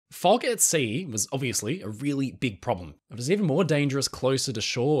Fog at sea was obviously a really big problem. It was even more dangerous closer to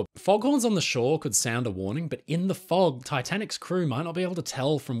shore. Foghorns on the shore could sound a warning, but in the fog, Titanic's crew might not be able to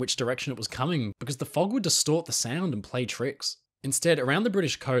tell from which direction it was coming because the fog would distort the sound and play tricks. Instead, around the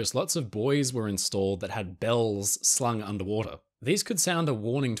British coast, lots of buoys were installed that had bells slung underwater. These could sound a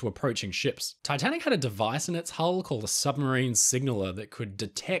warning to approaching ships. Titanic had a device in its hull called a submarine signaler that could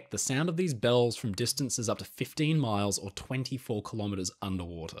detect the sound of these bells from distances up to 15 miles or 24 kilometers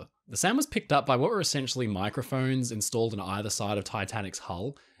underwater. The sound was picked up by what were essentially microphones installed on either side of Titanic's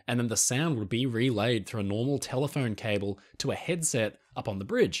hull, and then the sound would be relayed through a normal telephone cable to a headset up on the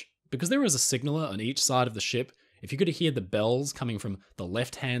bridge. Because there was a signaler on each side of the ship, if you could hear the bells coming from the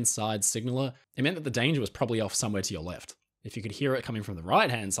left-hand side signaler, it meant that the danger was probably off somewhere to your left. If you could hear it coming from the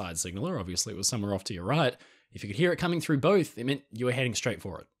right-hand side signaler, obviously it was somewhere off to your right. If you could hear it coming through both, it meant you were heading straight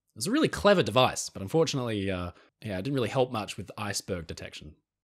for it. It was a really clever device, but unfortunately, it didn't really help much with iceberg detection.